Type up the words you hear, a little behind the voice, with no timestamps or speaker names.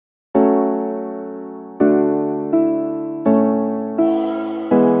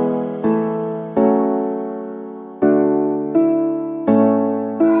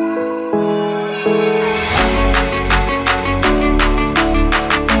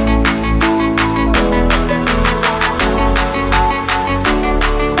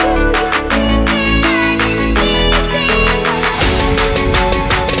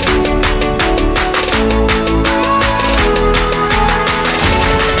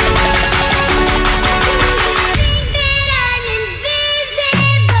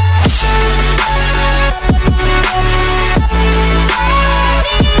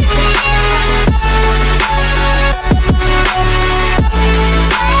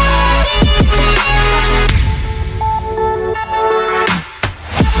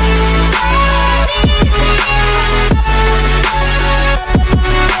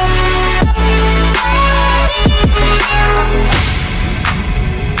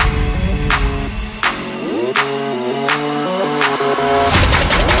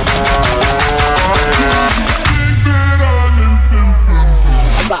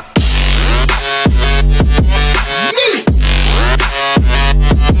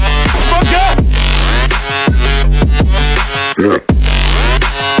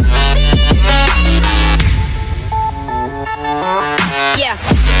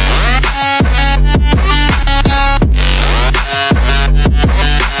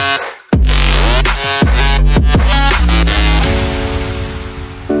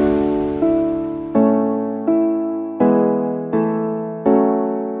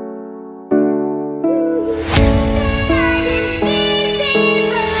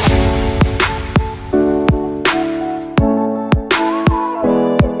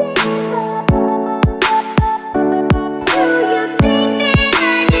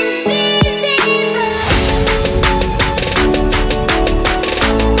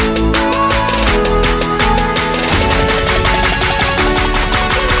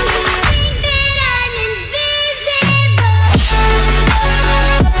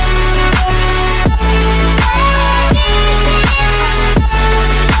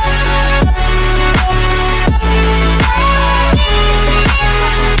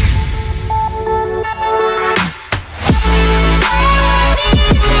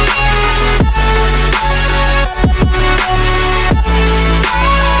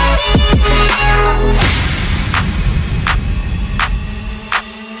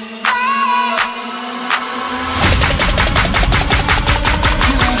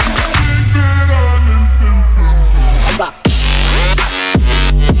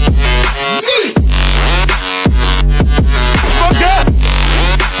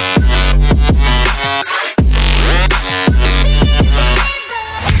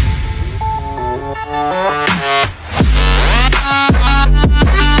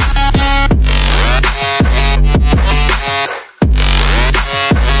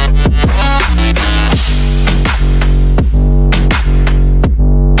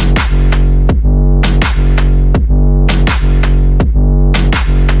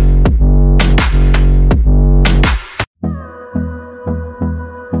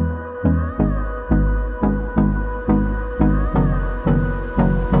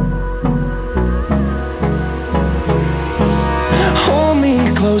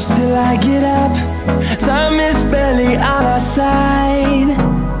close till I get up. Time is barely on our side.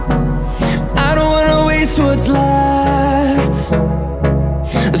 I don't wanna waste what's left.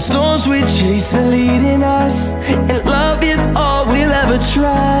 The storms we chase are leading us, and love is all we'll ever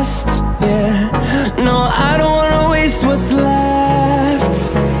trust. Yeah, no, I don't wanna waste what's left.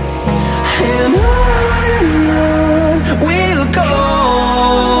 And on we'll go,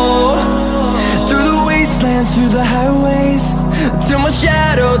 through the wastelands, through the highways, till my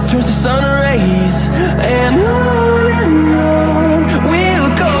shadow turns to sun rays. And on we'll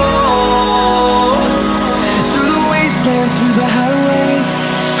go, through the wastelands, through the highways,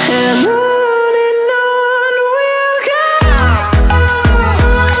 and on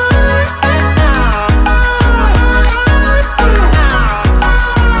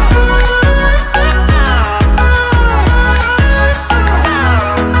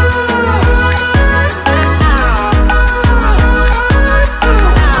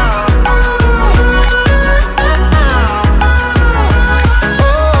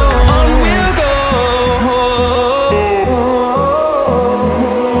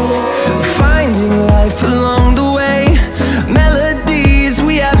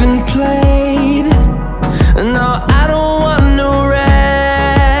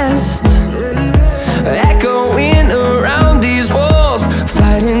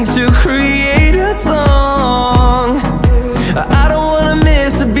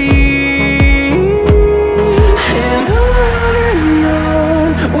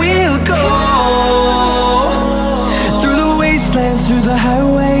we'll go. Through the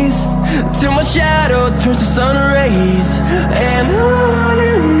highways, till my shadow turns to sun rays. And on